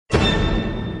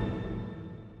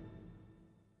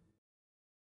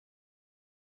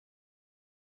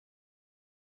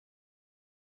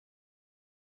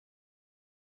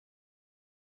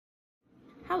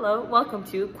Hello, welcome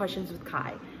to Questions with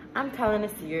Kai. I'm Tyler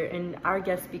Nasir and our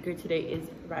guest speaker today is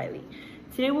Riley.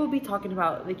 Today we'll be talking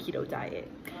about the keto diet.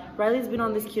 Riley's been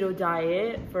on this keto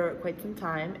diet for quite some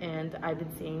time and I've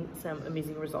been seeing some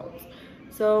amazing results.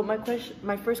 So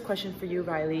my first question for you,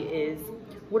 Riley, is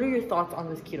what are your thoughts on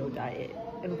this keto diet?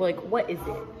 And what is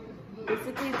it?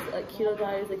 Basically, a keto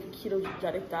diet is like a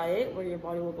ketogenic diet where your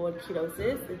body will go in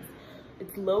ketosis.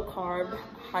 It's low carb,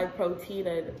 high protein,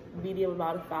 and medium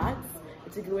amount of fats.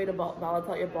 It's a good way to balance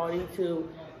out your body to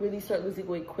really start losing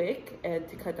weight quick and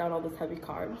to cut down all those heavy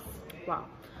carbs. Wow.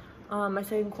 My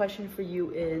second question for you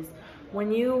is,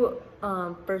 when you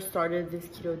first started this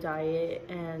keto diet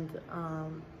and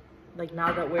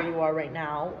now that where you are right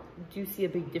now, do you see a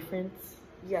big difference?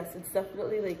 Yes, it's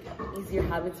definitely easier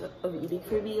habits of eating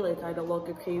for me. I no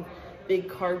longer crave big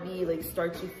carby,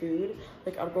 starchy food.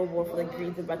 I'll go more for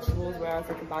greens and vegetables, whereas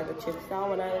a bag of chips now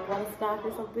when I want a snack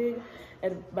or something.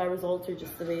 And my results are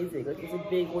just amazing. It's a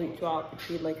big weight drop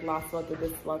between last month and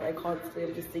this month. I constantly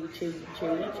am just seeing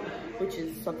change, which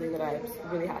is something that I'm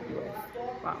really happy with.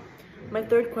 Wow. My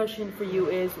third question for you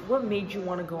is, what made you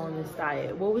want to go on this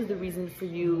diet? What was the reason for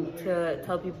you to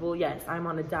tell people, yes, I'm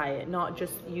on a diet, not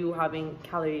just you having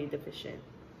calorie deficient?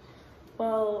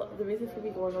 Well, the reason for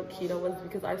me going on keto was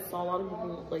because I saw a lot of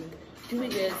people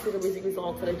doing it, seeing amazing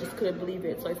results, and I just couldn't believe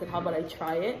it. So I said, how about I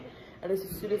try it? And as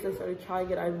soon as I started trying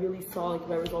it, I really saw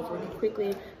my results working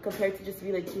quickly compared to just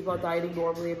me keep on dieting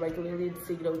normally and regularly and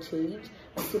seeing no change.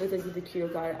 As soon as I did the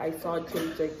keto diet, I saw it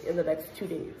change in the next 2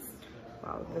 days.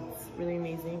 Wow, that's really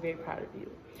amazing. Very proud of you.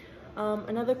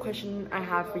 Another question I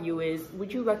have for you is,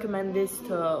 would you recommend this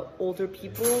to older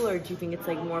people, or do you think it's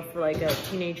more for a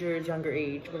teenagers, younger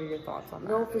age? What are your thoughts on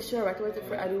that? No, for sure. I recommend it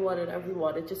for anyone and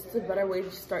everyone. It's just a better way to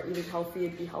start eating healthy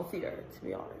and be healthier, to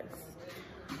be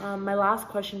honest. My last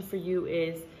question for you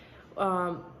is,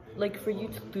 for you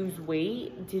to lose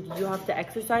weight, did you have to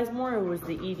exercise more, or was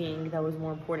the eating that was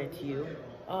more important to you?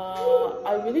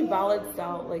 I really balanced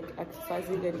out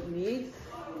exercising and eating,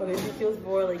 but it feels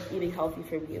more eating healthy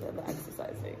for me than the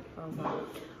exercising.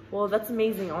 Well, that's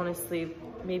amazing, honestly.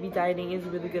 Maybe dieting is a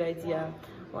really good idea.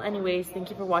 Well, anyways, thank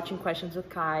you for watching Questions with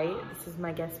Kai. This is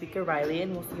my guest speaker, Riley,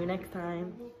 and we'll see you next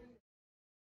time.